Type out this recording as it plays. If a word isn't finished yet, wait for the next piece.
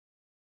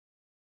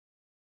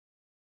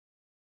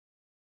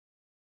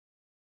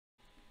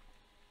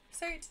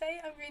So today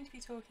I'm going to be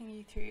talking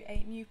you through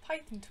a new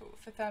Python tool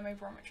for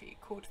thermobarometry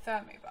called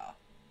Thermobar.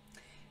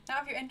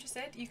 Now if you're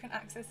interested, you can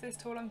access this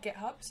tool on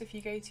GitHub. So if you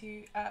go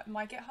to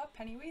my GitHub,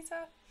 Penny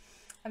Weezer,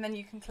 and then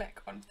you can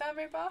click on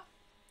Thermobar.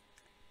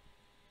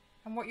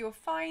 And what you'll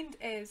find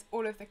is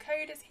all of the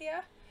code is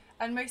here.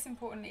 And most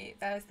importantly,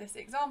 there's this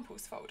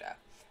examples folder,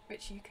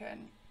 which you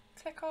can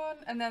click on.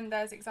 And then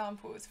there's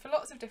examples for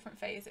lots of different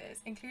phases,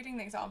 including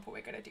the example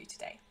we're going to do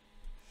today.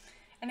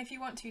 And if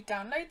you want to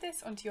download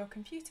this onto your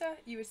computer,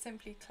 you would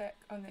simply click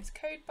on this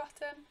code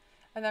button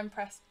and then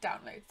press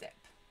download zip.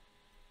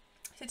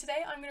 So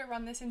today I'm going to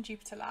run this in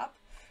JupyterLab,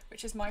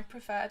 which is my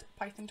preferred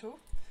Python tool.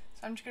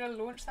 So I'm just going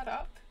to launch that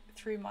up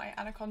through my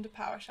Anaconda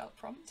PowerShell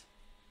prompt.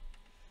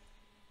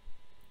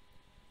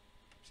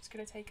 Just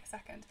going to take a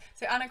second.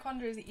 So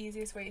Anaconda is the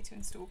easiest way to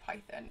install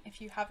Python if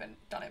you haven't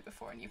done it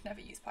before and you've never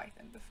used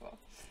Python before.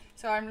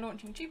 So I'm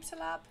launching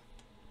JupyterLab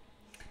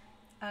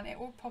and it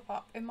will pop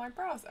up in my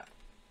browser.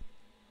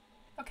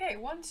 Okay,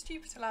 once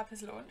JupyterLab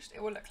has launched,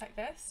 it will look like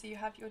this. So you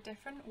have your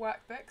different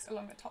workbooks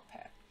along the top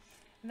here.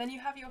 And then you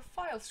have your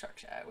file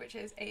structure, which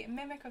is a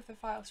mimic of the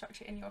file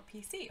structure in your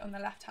PC on the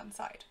left-hand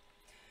side.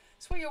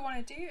 So what you'll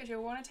want to do is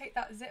you'll want to take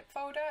that zip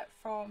folder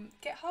from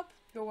GitHub,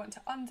 you'll want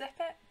to unzip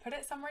it, put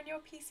it somewhere in your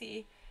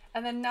PC,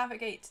 and then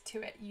navigate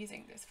to it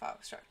using this file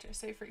structure.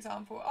 So for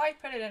example, I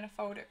put it in a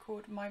folder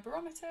called My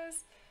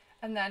Barometers,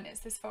 and then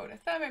it's this folder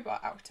Thermobar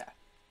Outer.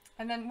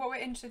 And then what we're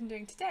interested in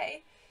doing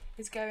today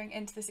is going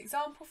into this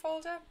example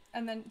folder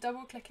and then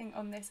double clicking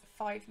on this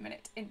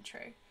 5-minute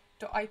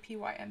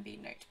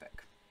intro.ipynb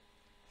notebook.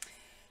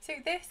 So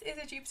this is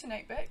a Jupyter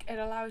notebook. It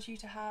allows you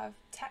to have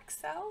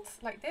text cells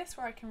like this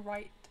where I can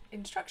write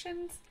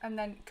instructions, and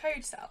then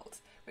code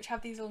cells which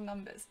have these little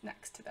numbers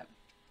next to them.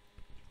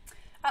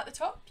 At the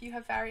top you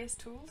have various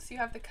tools. You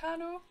have the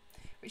kernel,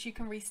 which you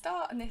can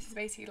restart, and this is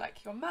basically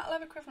like your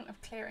MATLAB equivalent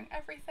of clearing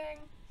everything.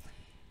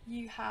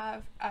 You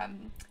have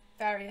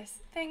various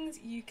things.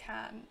 You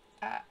can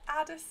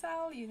add a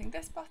cell using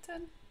this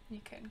button. You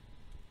can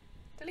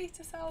delete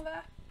a cell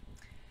there.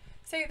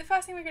 So the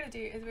first thing we're going to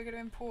do is we're going to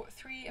import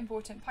 3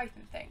 important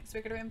Python things.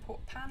 We're going to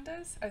import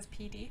pandas as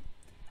PD,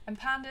 and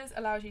pandas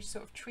allows you to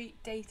sort of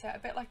treat data a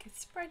bit like a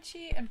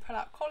spreadsheet and pull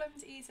out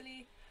columns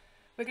easily.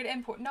 We're going to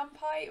import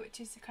NumPy, which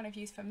is kind of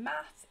used for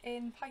math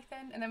in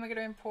Python, and then we're going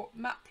to import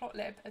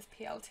matplotlib as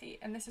PLT,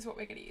 and this is what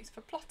we're going to use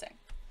for plotting.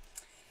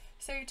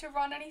 So to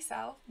run any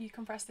cell, you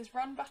can press this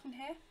run button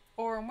here,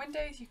 or on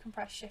Windows you can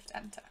press Shift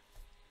Enter.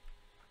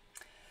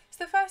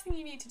 So the first thing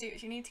you need to do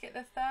is you need to get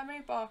the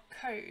Thermobar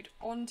code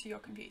onto your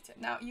computer.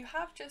 Now you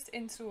have just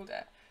installed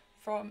it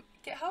from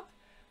GitHub,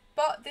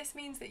 but this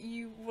means that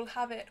you will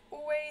have it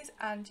always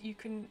and you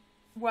can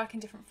work in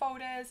different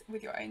folders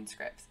with your own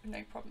scripts,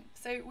 no problem.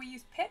 So we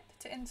use pip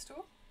to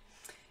install,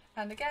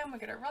 and again we're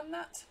going to run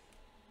that.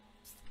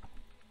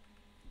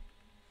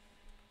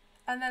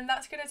 And then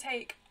that's going to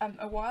take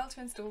a while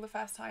to install the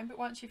first time, but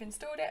once you've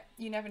installed it,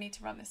 you never need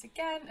to run this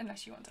again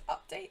unless you want to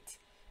update.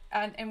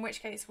 And in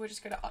which case we're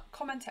just going to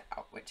comment it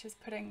out, which is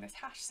putting this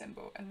hash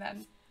symbol, and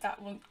then that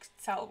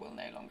cell will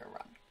no longer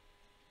run.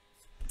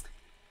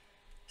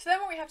 So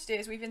then what we have to do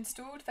is we've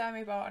installed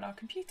Thermobar on our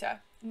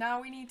computer.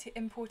 Now we need to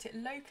import it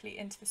locally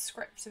into the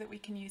script so that we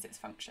can use its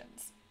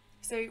functions.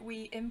 So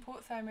we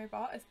import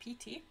Thermobar as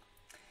PT,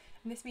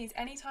 and this means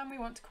anytime we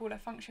want to call a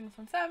function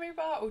from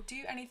Thermobar or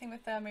do anything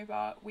with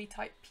Thermobar, we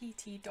type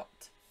pt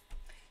dot.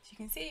 So you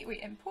can see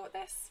we import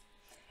this.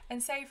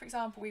 And say, for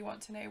example, we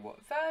want to know what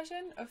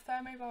version of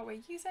Thermobar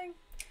we're using,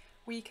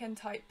 we can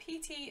type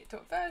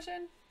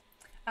pt.version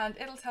and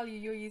it'll tell you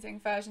you're using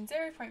version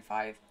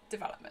 0.5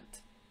 development.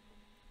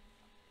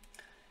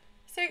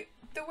 So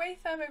the way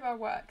Thermobar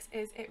works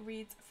is it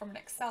reads from an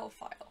Excel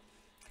file.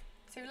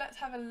 So let's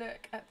have a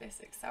look at this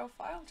Excel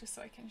file just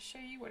so I can show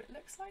you what it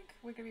looks like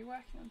we're going to be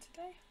working on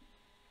today.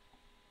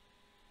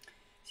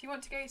 So you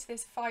want to go to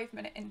this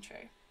 5-minute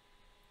intro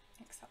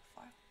Excel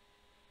file.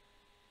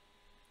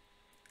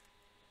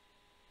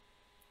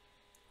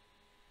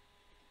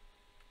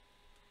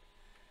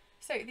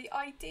 So the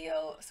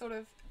ideal sort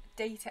of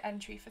data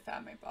entry for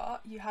Thermobar,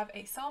 you have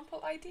a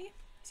sample ID.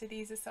 So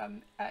these are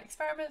some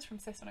experiments from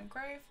Sisson and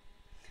Grove.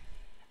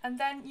 And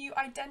then you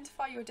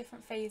identify your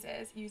different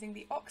phases using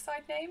the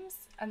oxide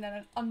names and then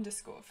an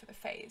underscore for the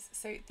phase.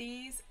 So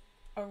these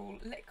are all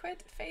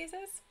liquid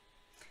phases.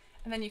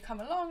 And then you come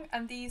along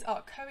and these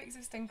are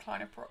coexisting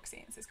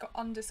Clinopyroxenes. It's got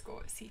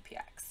underscore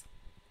CPX.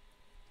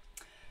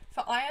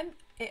 For iron,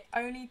 it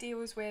only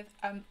deals with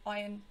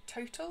iron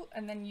total,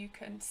 and then you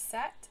can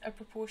set a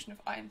proportion of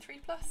iron 3+.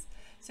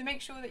 So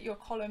make sure that your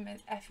column is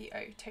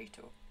FeO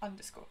total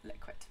underscore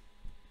liquid.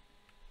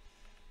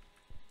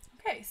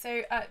 Okay,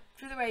 so by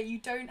the way, you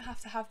don't have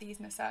to have these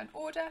in a certain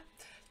order.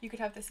 You could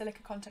have the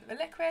silica content of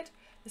the liquid,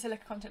 the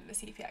silica content of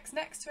the CPX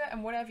next to it,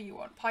 and whatever you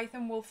want.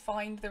 Python will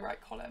find the right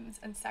columns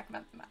and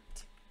segment them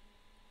out.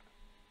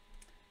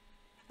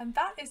 And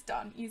that is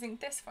done using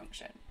this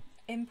function,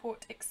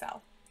 import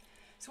Excel.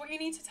 So what you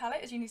need to tell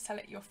it is you need to tell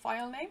it your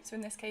file name, so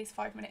in this case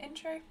 5-minute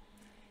intro,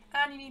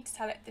 and you need to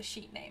tell it the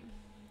sheet name.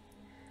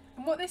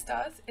 And what this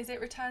does is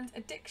it returns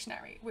a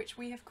dictionary, which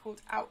we have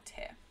called out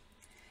here.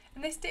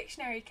 And this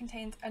dictionary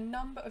contains a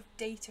number of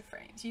data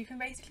frames. You can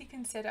basically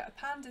consider a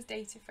pandas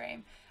data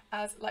frame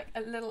as like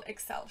a little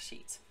Excel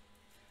sheet.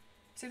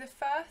 So the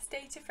first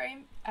data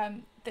frame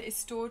that is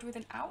stored with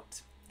an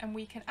out, and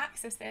we can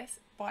access this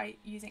by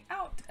using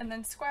out and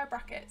then square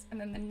brackets and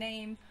then the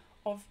name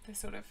of the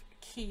sort of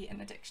key in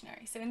the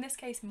dictionary. So in this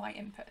case, my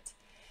input.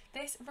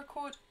 This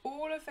records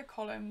all of the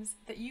columns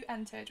that you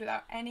entered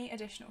without any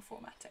additional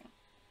formatting.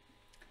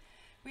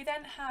 We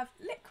then have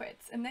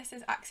liquids, and this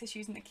is accessed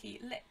using the key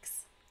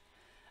licks.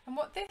 And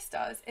what this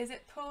does is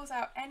it pulls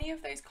out any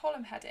of those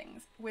column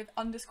headings with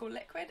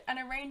 _liquid and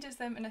arranges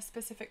them in a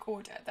specific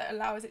order that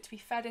allows it to be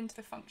fed into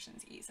the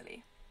functions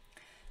easily.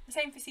 The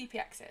same for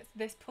CPXs.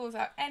 This pulls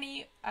out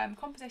any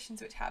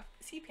compositions which have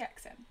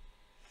CPX in.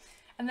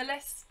 And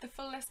the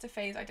full list of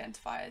phase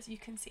identifiers you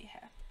can see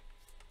here.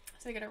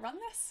 So we're going to run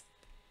this.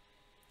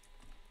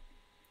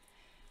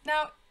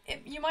 Now,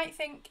 you might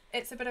think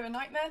it's a bit of a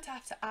nightmare to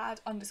have to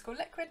add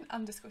 _liquid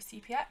and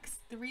 _CPX.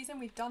 The reason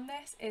we've done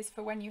this is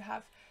for when you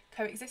have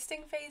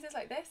coexisting phases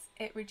like this,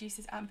 it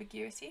reduces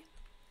ambiguity.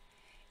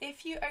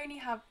 If you only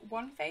have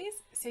one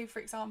phase, so for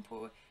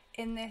example,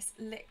 in this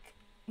lick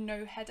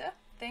no header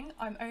thing,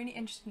 I'm only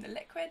interested in the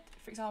liquid.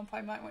 For example,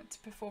 I might want to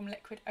perform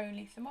liquid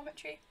only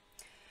thermometry.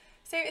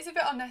 So it's a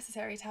bit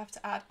unnecessary to have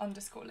to add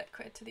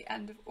 _liquid to the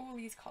end of all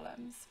these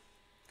columns.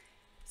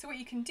 So what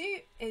you can do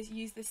is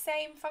use the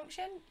same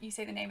function. You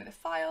say the name of the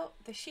file,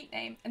 the sheet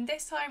name, and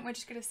this time we're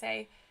just going to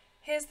say,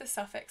 here's the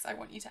suffix I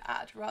want you to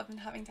add, rather than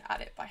having to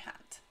add it by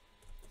hand.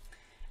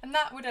 And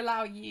that would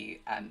allow you,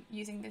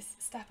 using this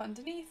step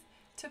underneath,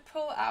 to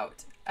pull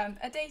out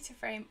a data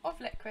frame of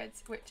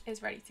liquids which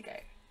is ready to go.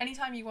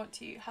 Anytime you want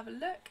to have a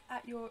look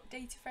at your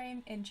data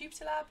frame in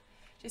JupyterLab,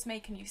 just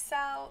make a new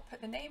cell,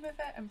 put the name of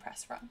it, and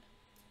press run.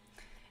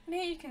 And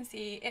here you can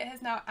see it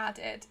has now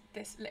added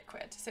this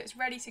liquid, so it's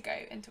ready to go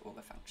into all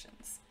the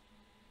functions.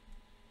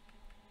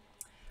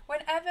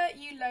 Whenever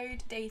you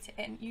load data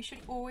in, you should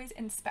always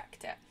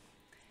inspect it.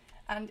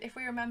 And if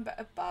we remember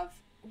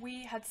above,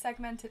 we had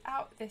segmented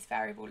out this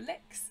variable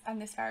licks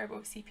and this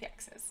variable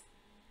CPXs.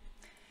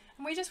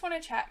 And we just want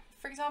to check,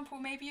 for example,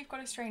 maybe you've got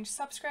a strange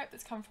subscript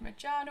that's come from a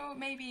journal,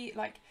 maybe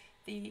like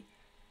the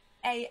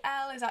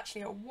AL is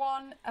actually a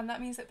 1, and that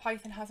means that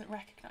Python hasn't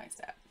recognized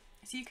it.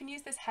 So you can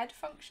use this head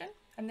function,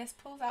 and this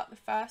pulls out the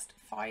first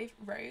 5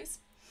 rows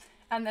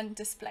and then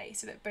display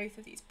so that both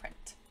of these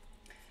print.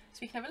 So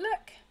we can have a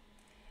look,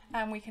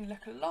 and we can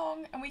look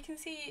along, and we can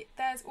see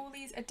there's all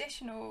these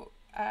additional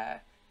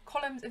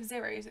columns of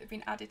zeros that have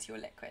been added to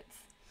your liquids.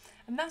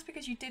 And that's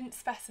because you didn't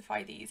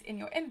specify these in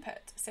your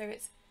input. So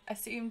it's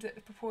assumed that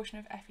the proportion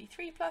of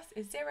Fe3+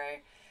 is 0,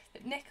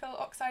 that nickel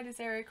oxide is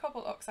 0,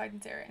 cobalt oxide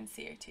is 0, and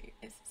CO2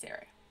 is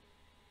 0.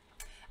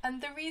 And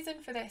the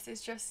reason for this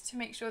is just to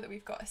make sure that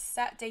we've got a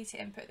set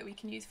data input that we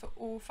can use for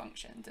all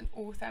functions and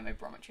all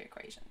thermobarometry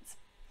equations.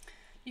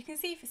 You can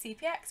see for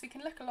CPX, we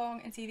can look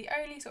along and see the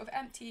only sort of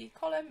empty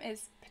column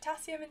is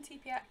potassium in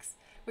CPX,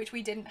 which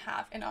we didn't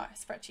have in our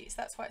spreadsheet, so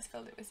that's why it's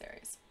filled it with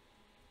zeros.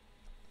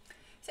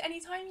 So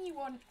anytime you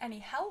want any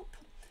help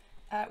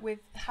with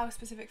how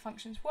specific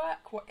functions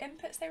work, what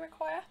inputs they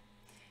require,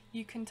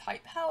 you can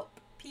type help,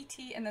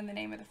 pt, and then the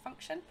name of the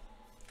function.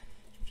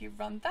 If you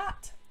run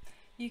that,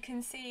 you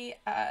can see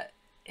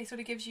it sort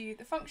of gives you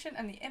the function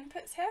and the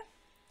inputs here,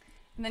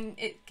 and then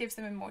it gives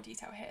them in more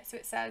detail here. So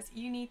it says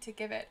you need to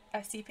give it a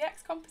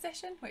CPX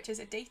composition, which is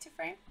a data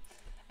frame,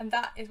 and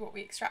that is what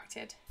we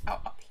extracted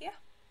out up here.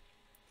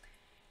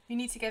 You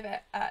need to give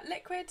it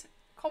liquid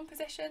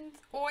compositions,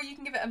 or you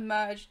can give it a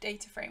merged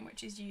data frame,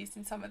 which is used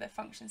in some of the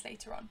functions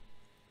later on.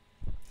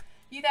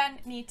 You then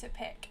need to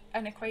pick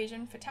an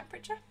equation for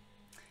temperature,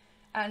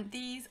 and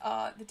these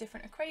are the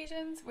different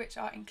equations which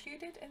are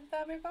included in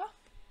Thermobar.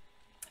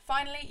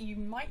 Finally, you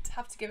might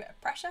have to give it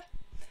a pressure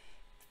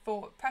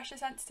for pressure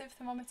sensitive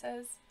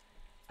thermometers,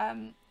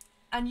 and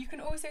you can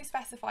also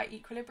specify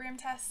equilibrium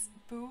tests.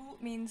 Bool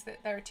means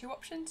that there are 2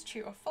 options,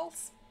 true or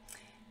false.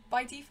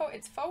 By default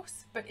it's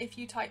false, but if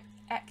you type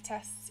ec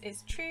tests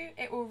is true,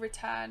 it will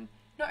return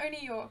not only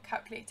your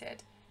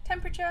calculated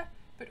temperature,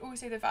 but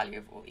also the value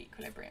of all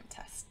equilibrium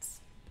tests.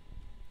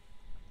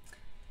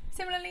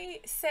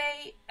 Similarly,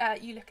 say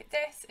you look at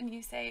this and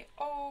you say,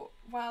 oh,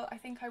 well, I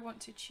think I want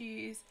to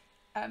choose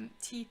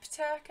T.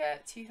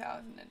 Peterka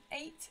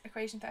 2008,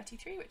 equation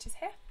 33, which is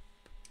here.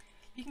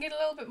 You can get a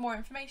little bit more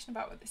information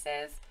about what this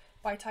is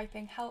by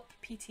typing help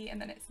pt and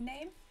then its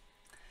name.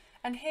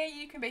 And here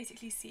you can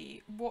basically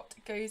see what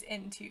goes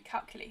into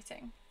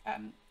calculating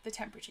the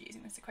temperature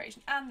using this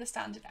equation and the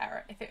standard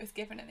error if it was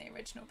given in the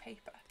original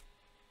paper.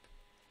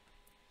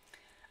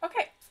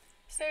 Okay,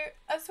 so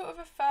as sort of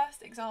a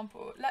first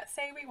example, let's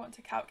say we want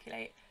to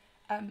calculate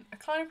a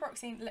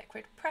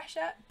Clinopyroxene-Liquid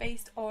pressure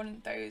based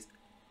on those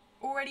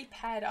already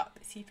paired up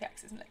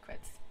CPXs and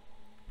liquids.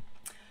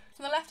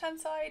 So on the left hand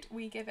side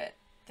we give it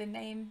the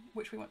name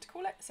which we want to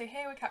call it. So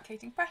here we're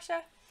calculating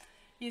pressure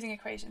using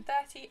equation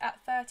 30 at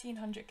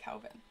 1300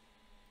 Kelvin.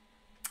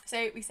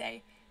 So we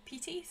say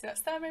PT, so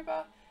that's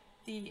Thermobar,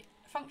 The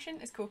function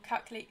is called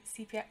calculate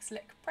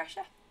CPX-Liq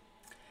pressure.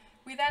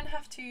 We then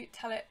have to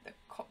tell it the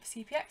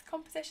CPX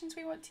compositions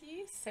we want to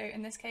use. So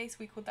in this case,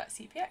 we called that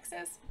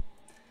CPXs.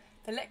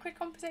 The liquid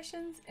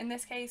compositions, in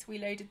this case, we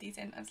loaded these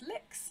in as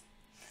lics.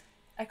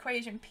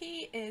 Equation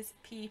P is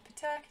P per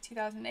Turk,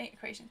 2008,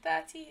 equation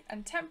 30,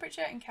 and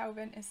temperature in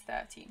Kelvin is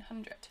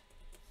 1300. So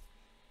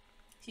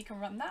you can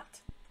run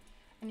that,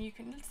 and you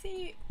can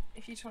see,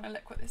 if you just want to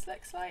look what this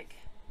looks like,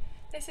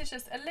 this is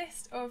just a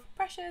list of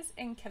pressures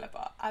in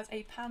kilobar as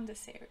a Panda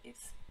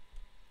series.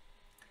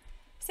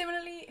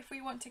 Similarly, if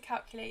we want to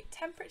calculate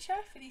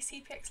temperature for these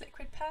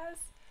CPX-Liquid pairs,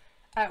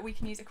 we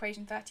can use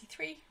equation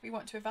 33. We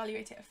want to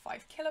evaluate it at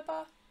 5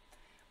 kilobar.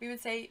 We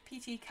would say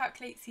PT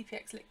calculate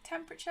CPX-Liq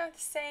temperature, the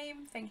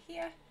same thing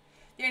here.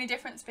 The only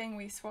difference being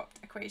we swapped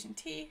equation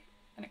T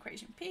and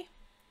equation P,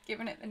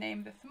 given it the name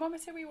of the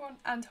thermometer we want,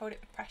 and told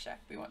it the pressure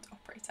we want to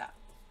operate at.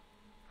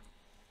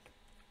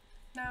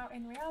 Now,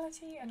 in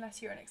reality,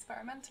 unless you're an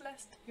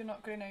experimentalist, you're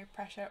not going to know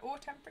pressure or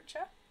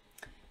temperature.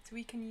 So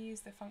we can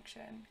use the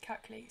function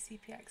calculate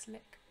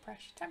CPX-Liq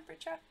pressure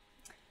temperature.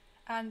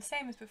 And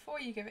same as before,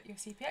 you give it your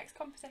CPX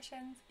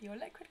compositions, your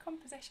liquid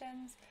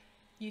compositions,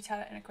 you tell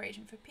it an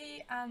equation for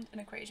P and an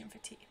equation for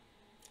T.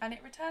 And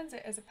it returns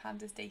it as a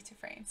pandas data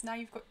frame. So now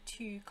you've got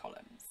 2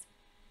 columns.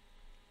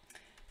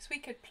 So we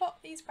could plot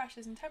these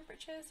pressures and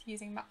temperatures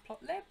using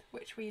matplotlib,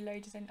 which we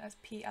loaded in as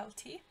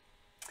PLT.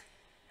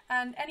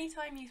 And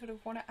anytime you sort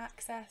of want to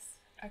access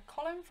a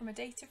column from a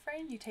data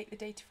frame, you take the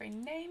data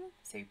frame name,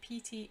 so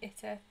PT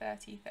iter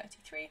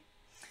 3033,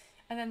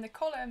 and then the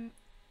column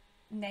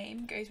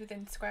name goes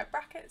within square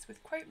brackets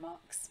with quote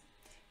marks.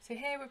 So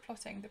here we're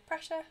plotting the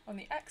pressure on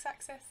the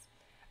x-axis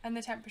and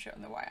the temperature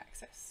on the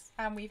y-axis,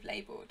 and we've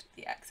labelled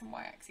the x and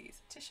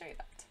y-axes to show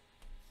that.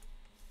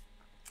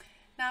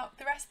 Now,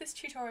 the rest of this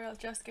tutorial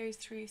just goes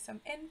through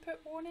some input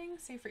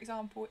warnings. So for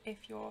example,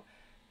 if your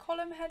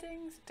column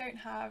headings don't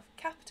have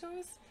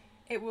capitals,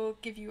 it will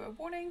give you a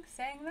warning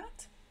saying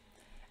that.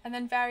 And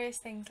then various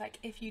things like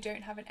if you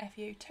don't have an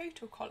FEO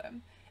total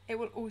column, it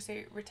will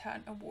also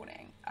return a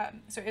warning.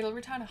 So it'll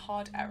return a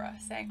hard error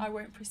saying I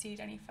won't proceed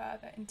any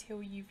further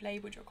until you've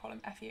labelled your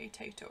column FEO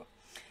total.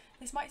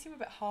 This might seem a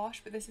bit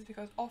harsh, but this is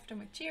because often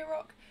with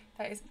GeoRock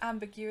there is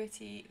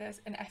ambiguity. There's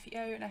an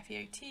FEO, an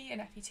FEOT, an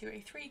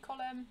FE203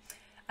 column,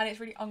 and it's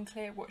really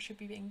unclear what should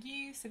be being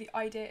used. So the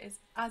idea is,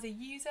 as a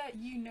user,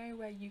 you know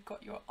where you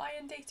got your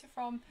iron data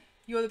from.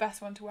 You're the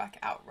best one to work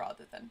it out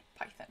rather than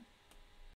Python.